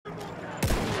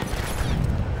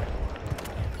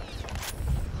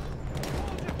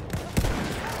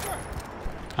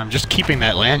I'm just keeping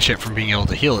that land ship from being able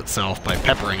to heal itself by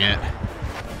peppering it.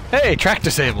 Hey, track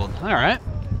disabled. Alright.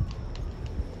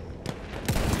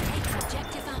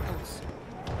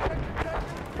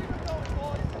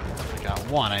 Got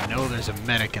one. I know there's a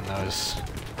medic in those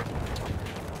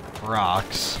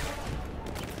rocks.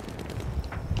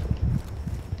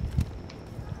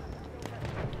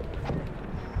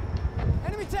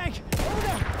 Enemy tank! Over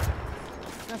there!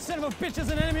 That son of a bitch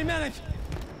is an enemy medic!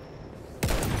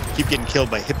 Keep getting killed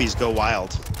by hippies go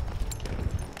wild.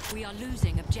 We are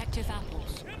losing objective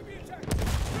apples.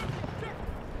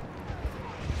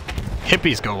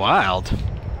 Hippies go wild.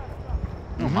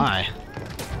 Oh my.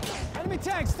 Enemy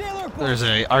tank, stay alert! There's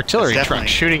a artillery truck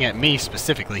shooting at me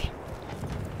specifically.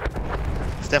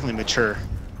 It's definitely mature.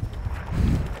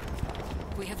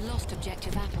 We have lost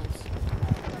objective apples.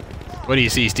 What do you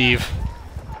see, Steve?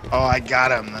 Oh, I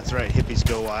got him. That's right. Hippies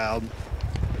go wild.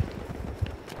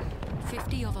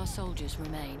 50 of our soldiers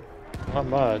remain. Not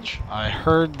much. I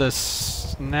heard the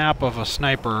snap of a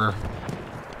sniper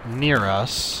near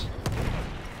us.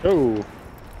 Oh.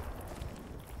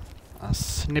 A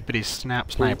snippety snap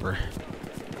sniper.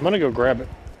 I'm gonna go grab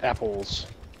apples.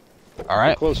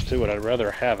 Alright. Close to it, I'd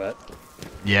rather have it.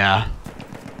 Yeah.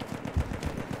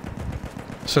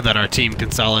 So that our team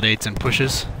consolidates and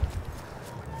pushes.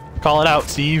 Call it out,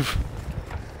 Steve.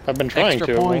 I've been trying Extra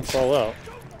to, points. it won't fall out.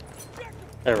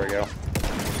 There we go.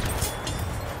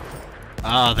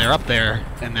 Ah, they're up there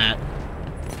in that.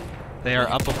 They are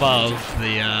up above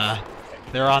the,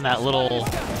 they're on that little,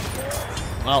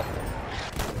 well,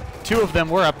 two of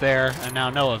them were up there, and now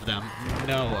no of them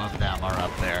are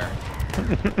up there.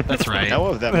 That's right. No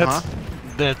of them,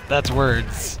 that's, that's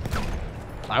words.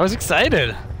 I was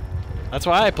excited. That's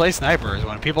why I play snipers.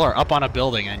 When people are up on a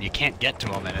building and you can't get to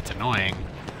them and it's annoying,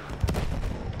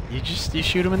 you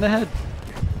shoot them in the head.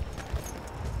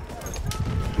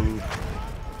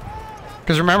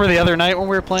 Because remember the other night when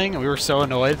we were playing and we were so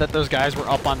annoyed that those guys were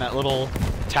up on that little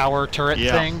tower turret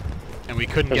thing and we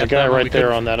couldn't There's get them. There's a guy right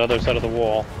there on that other side of the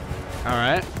wall.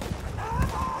 Alright.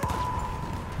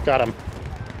 Got him.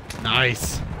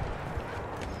 Nice.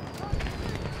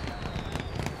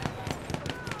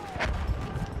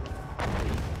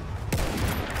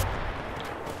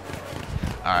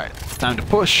 Alright, it's time to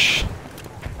push.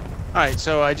 Alright,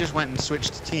 so I just went and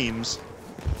switched teams,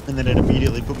 and then it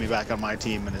immediately put me back on my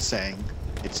team and is saying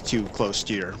it's too close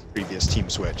to your previous team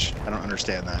switch. I don't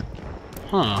understand that.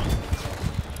 Huh.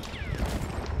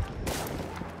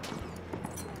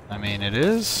 I mean, it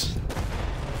is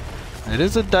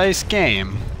a dice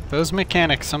game. Those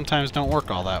mechanics sometimes don't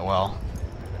work all that well.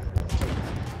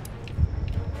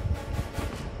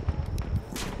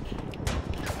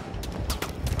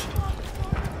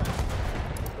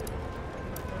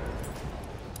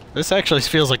 This actually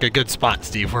feels like a good spot,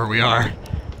 Steve, where we are.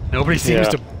 Nobody seems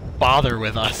to bother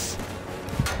with us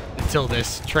until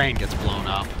this train gets blown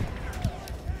up.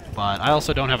 But I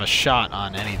also don't have a shot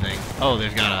on anything. Oh,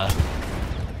 they've got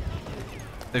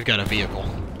a vehicle.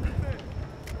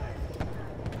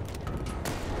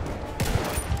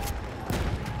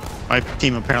 My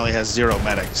team apparently has 0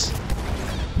 medics.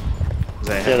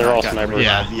 Yeah, they're all snipers.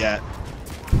 Yet.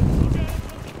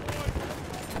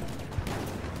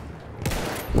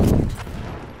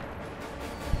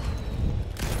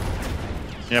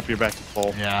 Yep, you're back to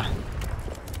full. Yeah.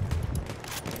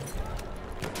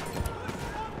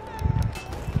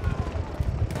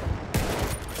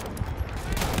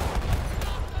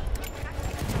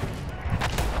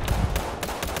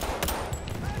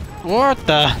 What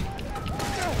the?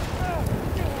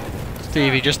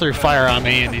 Steve, he just threw fire on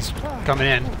me and he's coming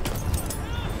in.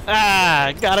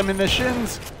 Ah, got him in the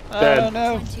shins. Oh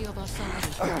no.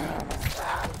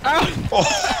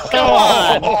 Oh, come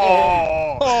on!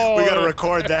 Oh, we gotta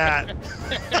record that.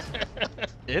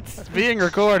 It's being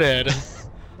recorded.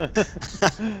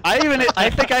 I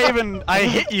think I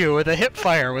hit you with a hip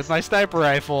fire with my sniper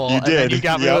rifle. You and did. Then you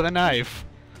got me with a knife.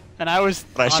 And I was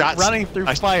running through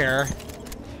fire.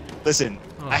 Listen,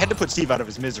 I had to put Steve out of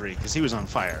his misery because he was on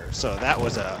fire. So that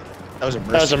was a mercy.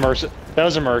 That was a mercy. That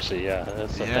was a mercy. Yeah.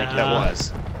 That's a thank you. That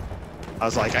was. I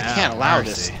was like, I can't allow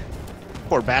this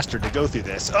poor bastard to go through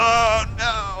this. Oh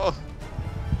no!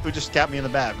 Who just got me in the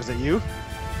back? Was it you?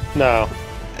 No.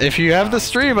 If you have the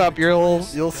stream up, you'll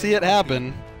see it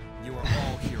happen. You are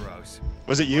all heroes.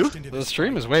 Was it you? The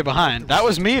stream is way behind. That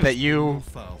was me that you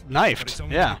knifed.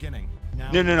 Yeah.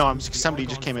 No. Somebody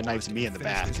just came and knifed me in the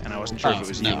back, and I wasn't sure if it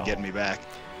was you getting me back.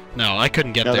 No, I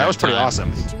couldn't get there. No, that was pretty time.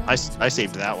 awesome. I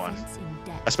saved that one.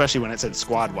 Especially when it said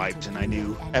squad wiped, and I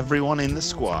knew everyone in the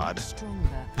squad.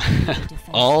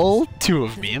 All two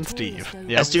of me and Steve.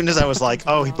 Yep. As soon as I was like,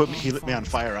 oh, he lit me on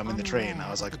fire, I'm in the train. I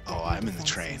was like, oh, I'm in the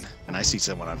train, and I see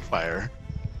someone on fire.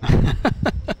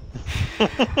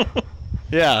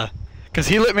 Yeah, because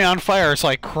he lit me on fire, so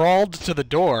I crawled to the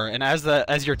door, and as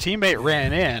your teammate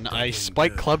ran in, I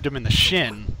spike clubbed him in the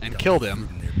shin and killed him,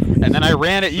 and then I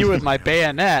ran at you with my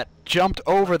bayonet, jumped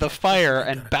over the fire,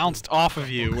 and bounced off of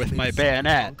you with my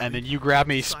bayonet, and then you grabbed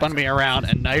me, spun me around,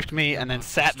 and knifed me, and then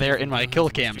sat there in my kill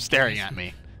cam staring at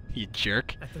me. You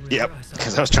jerk. Yep,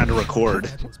 because I was trying to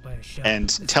record, and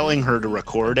telling her to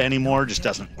record anymore just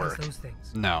doesn't work.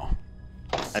 No.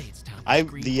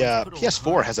 The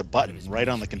PS4 has a button right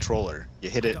on the controller. You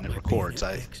hit it and it records.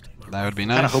 That would be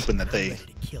nice. Kind of hoping that they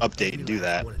update and do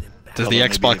that. Does the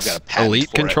Xbox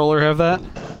Elite controller have that?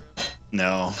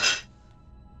 No.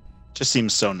 Just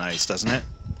seems so nice, doesn't it?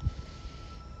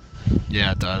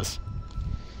 Yeah, it does.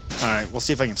 Alright, we'll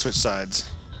see if I can switch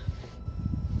sides.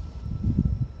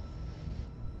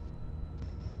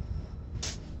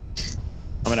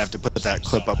 I'm gonna have to put that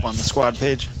clip up on the squad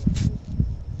page.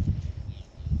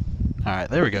 Alright,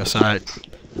 there we go. So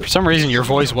for some reason your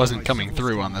voice wasn't coming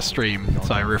through on the stream,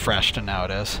 so I refreshed and now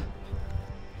it is.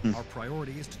 Our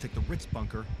priority is to take the Ritz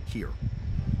bunker here.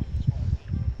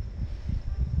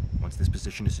 Once this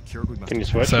position is secured, we must... Can you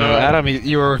switch? So Adam,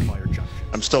 you were...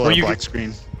 I'm still on a black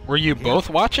screen. Were you both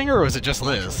watching, or was it just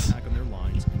Liz?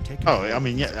 Oh, I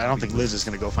mean, yeah, I don't think Liz is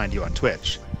gonna go find you on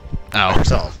Twitch. Oh.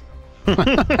 Herself.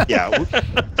 Yeah.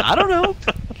 I don't know.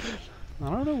 I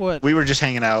don't know what... We were just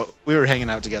hanging out. We were hanging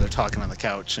out together, talking on the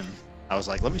couch, and I was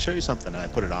like, let me show you something. And I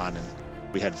put it on, and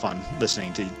we had fun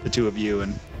listening to the two of you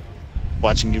and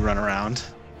watching you run around.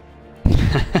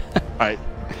 Alright.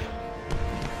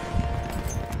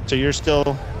 So you're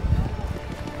still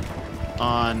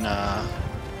on the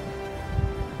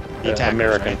attackers,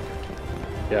 American. right?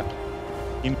 Yeah.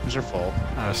 Teams are full.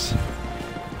 I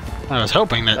was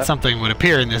hoping that something would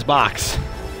appear in this box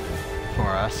for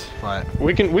us, but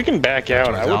We can back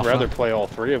out. I would Alpha. rather play all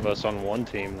three of us on one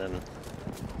team than...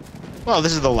 Well,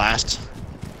 this is the last.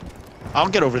 I'll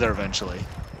get over there eventually.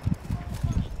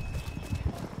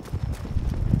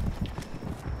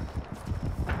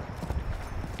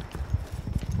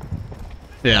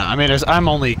 yeah, I mean, I'm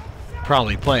only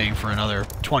probably playing for another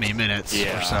 20 minutes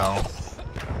or so,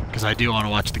 because I do want to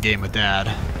watch the game with Dad.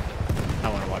 I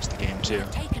want to watch the game too.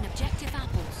 Taken objective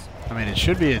apples. I mean, it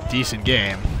should be a decent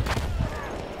game.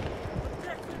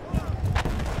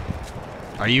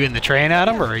 Are you in the train,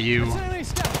 Adam, or are you...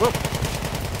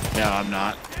 No, I'm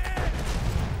not.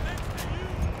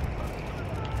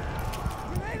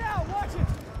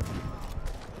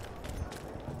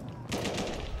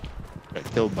 Got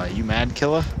killed by you, mad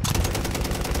killer.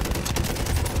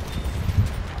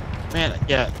 Man,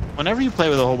 yeah. Whenever you play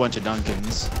with a whole bunch of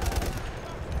Duncans,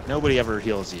 nobody ever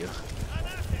heals you.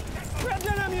 Grab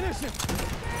that ammunition.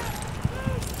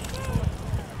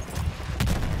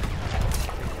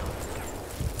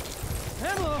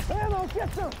 Ammo,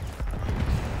 get some.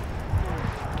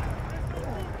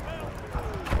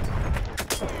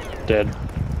 Dead.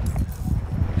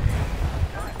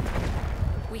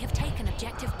 We have taken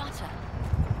objective butter.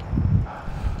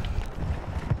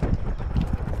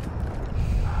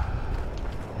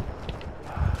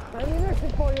 Ammunition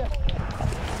for you.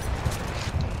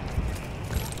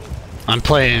 I'm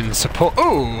playing support...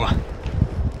 Ooh!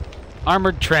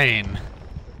 Armored train.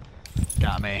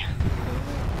 Got me.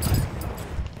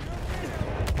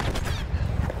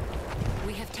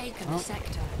 We have taken the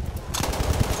sector.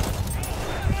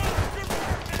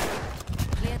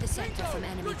 Clear the sector from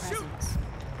enemy presence.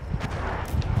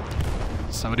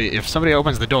 If somebody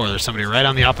opens the door, there's somebody right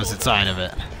on the opposite side of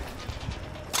it.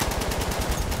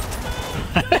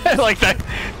 Like that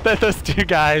those two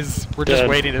guys were just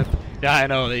waiting to... Yeah, I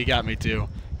know, they got me too.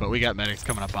 But we got medics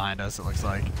coming up behind us, it looks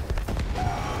like.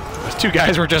 Those two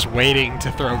guys were just waiting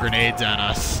to throw grenades at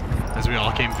us as we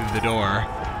all came through the door.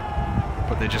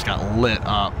 But they just got lit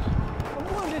up.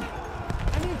 I'm wounded.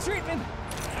 I need treatment.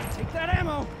 Take that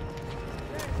ammo.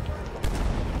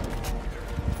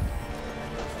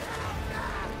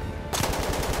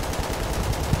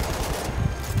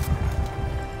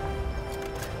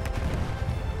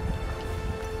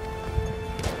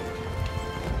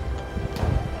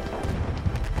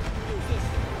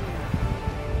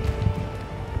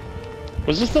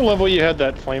 Was this the level you had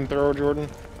that flamethrower, Jordan?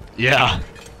 Yeah.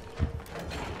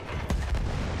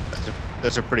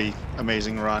 That's a pretty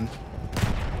amazing run.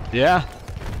 Yeah.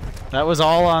 That was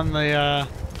all on the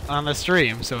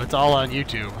stream, so it's all on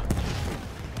YouTube.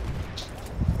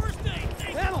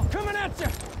 Ammo coming at you.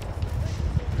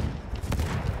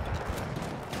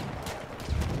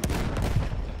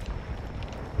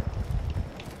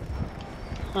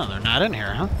 Oh, they're not in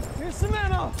here, huh? Here's some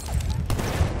ammo.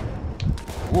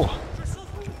 Ooh.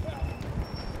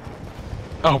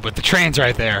 Oh, but the train's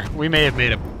right there. We may have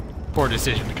made a poor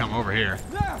decision to come over here.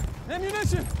 There,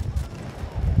 ammunition.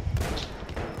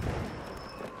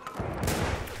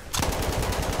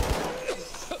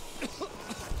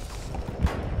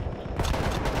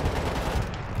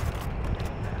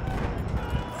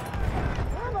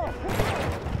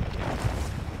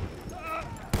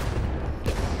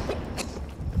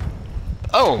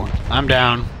 Oh, I'm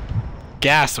down.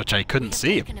 Gas, which I couldn't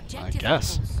see, I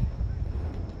guess.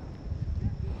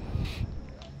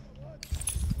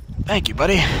 Thank you,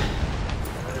 buddy.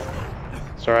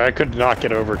 Sorry, I could not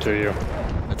get over to you.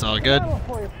 It's all good.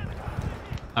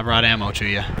 I brought ammo to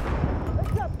you.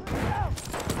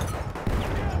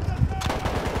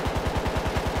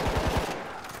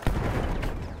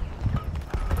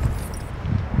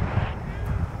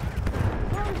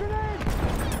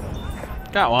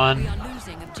 Got one. We are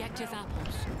losing objective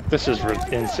apples. This is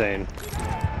insane.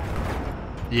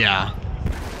 Yeah.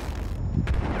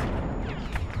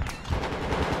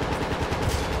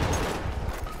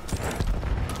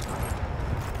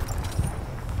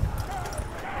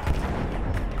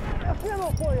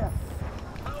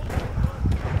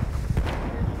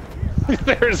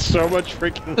 There's so much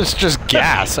freaking... There's just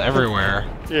gas everywhere.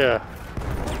 Yeah.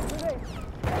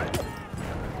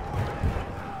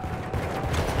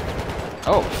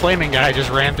 Oh, flaming guy just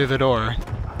ran through the door.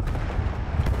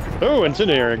 Oh,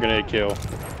 incendiary grenade kill.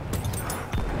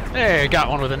 Hey, got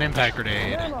one with an impact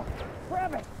grenade.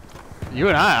 You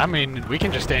and I mean, we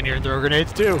can just stand here and throw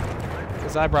grenades too.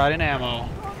 Because I brought in ammo.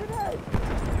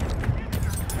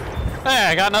 Hey,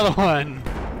 I got another one.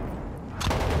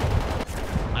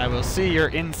 I will see your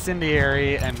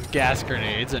incendiary and gas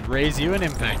grenades and raise you an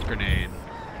impact grenade.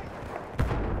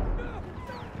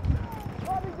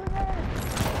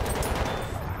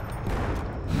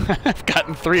 I've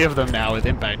gotten 3 of them now with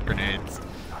impact grenades.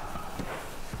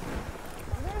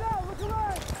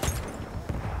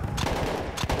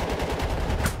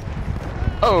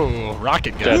 Oh,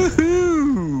 rocket gun.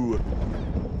 Woohoo!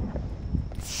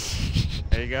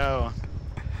 There you go.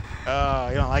 Oh,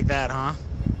 you don't like that, huh?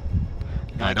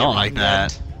 I don't like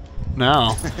that.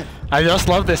 No. I just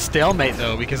love this stalemate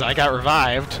though because I got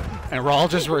revived and we're all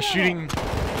just shooting.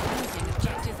 Losing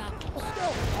objective apples.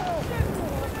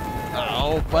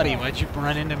 Oh, buddy, why'd you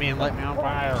run into me and let me on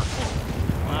fire?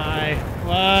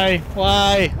 Why?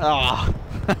 Why? Oh.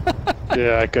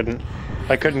 Yeah, I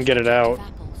couldn't get it out.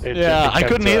 Yeah, I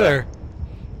couldn't kept, either.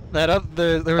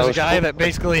 There was a was guy that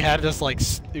basically had just like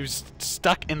he was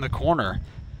stuck in the corner.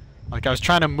 Like I was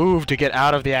trying to move to get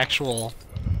out of the actual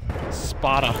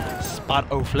spot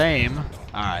o' flame.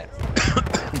 All right.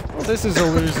 This is a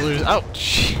lose-lose.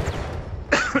 Ouch.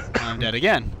 I'm dead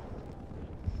again.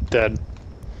 Dead.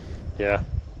 Yeah.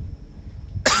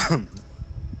 Man,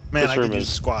 This I room could use is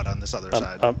a squad on this other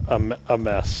side. A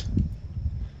mess.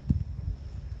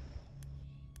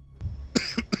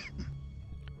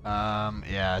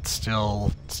 Yeah, it's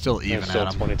still even It's still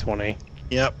at him. 2020.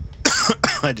 Yep.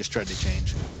 I just tried to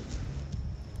change.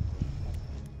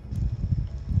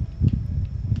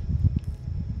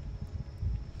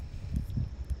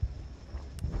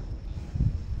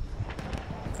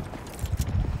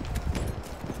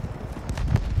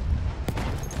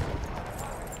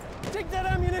 Take that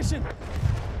ammunition.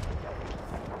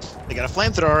 They got a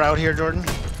flamethrower out here, Jordan.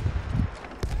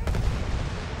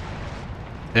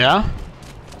 Yeah?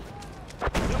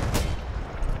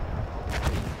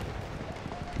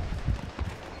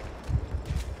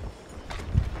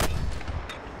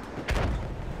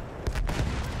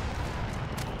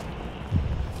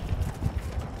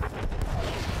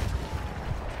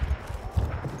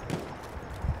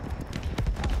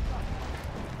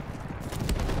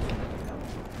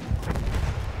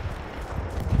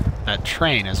 That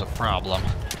train is a problem.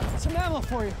 Some ammo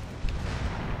for you.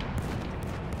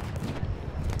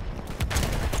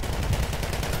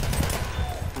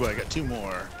 Ooh, I got 2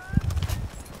 more.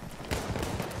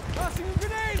 Tossing a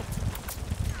grenade.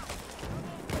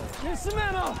 Here's some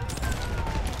ammo.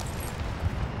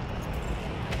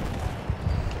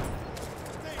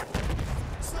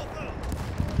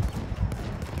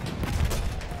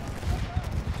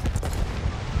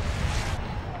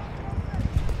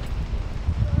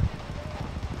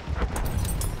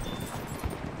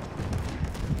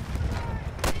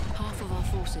 Half of our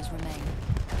forces remain.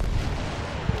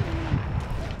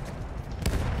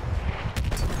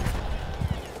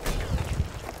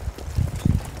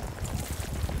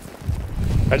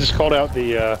 I just called out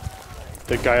the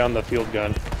guy on the field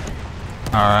gun.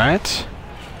 All right.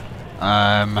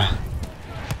 I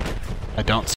don't